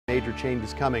major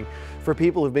changes coming for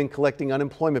people who've been collecting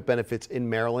unemployment benefits in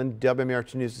Maryland.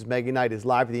 WMAR2 News' Megan Knight is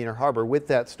live at the Inner Harbor with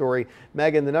that story.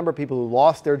 Megan, the number of people who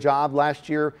lost their job last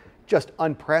year, just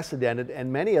unprecedented,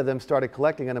 and many of them started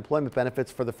collecting unemployment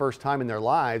benefits for the first time in their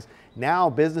lives.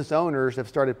 Now business owners have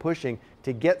started pushing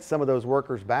to get some of those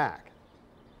workers back.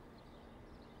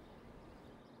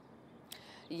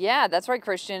 Yeah, that's right,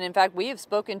 Christian. In fact, we have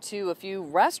spoken to a few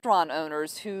restaurant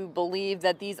owners who believe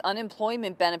that these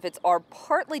unemployment benefits are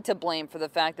partly to blame for the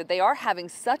fact that they are having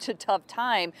such a tough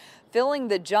time filling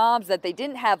the jobs that they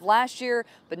didn't have last year,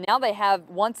 but now they have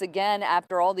once again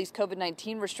after all these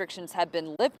COVID-19 restrictions have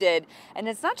been lifted. And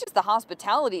it's not just the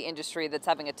hospitality industry that's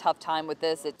having a tough time with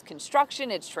this. It's construction,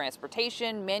 it's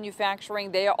transportation,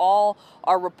 manufacturing. They all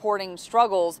are reporting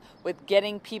struggles with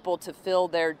getting people to fill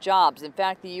their jobs. In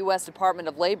fact, the U.S. Department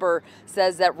of Labor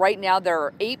says that right now there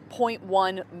are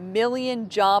 8.1 million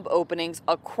job openings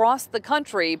across the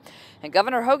country. And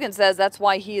Governor Hogan says that's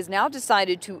why he has now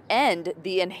decided to end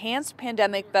the enhanced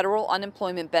pandemic federal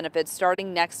unemployment benefits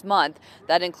starting next month.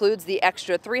 That includes the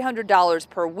extra $300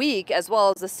 per week, as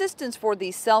well as assistance for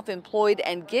the self-employed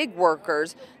and gig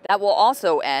workers. That will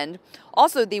also end.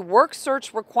 Also, the work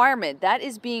search requirement, that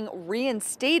is being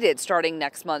reinstated starting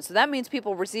next month. So that means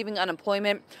people receiving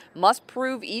unemployment must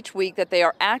prove each week that they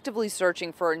are actively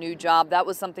searching for a new job. That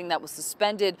was something that was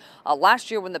suspended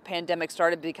last year when the pandemic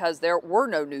started because there were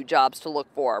no new jobs to look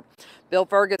for. Bill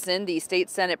Ferguson, the state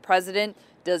Senate president,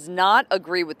 does not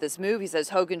agree with this move. He says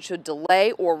Hogan should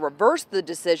delay or reverse the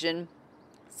decision,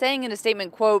 saying in a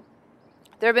statement, quote,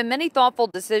 "There have been many thoughtful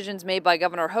decisions made by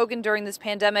Governor Hogan during this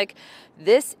pandemic.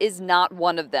 This is not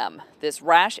one of them. This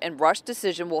rash and rushed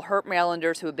decision will hurt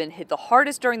Marylanders who have been hit the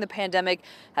hardest during the pandemic,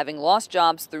 having lost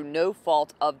jobs through no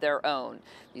fault of their own."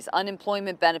 These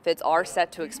unemployment benefits are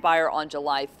set to expire on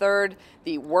July 3rd.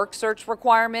 The work search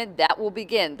requirement, that will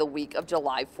begin the week of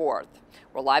July 4th.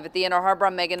 We're live at the Inner Harbor.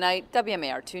 I'm Megan Knight,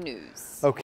 WMAR2 News. Okay.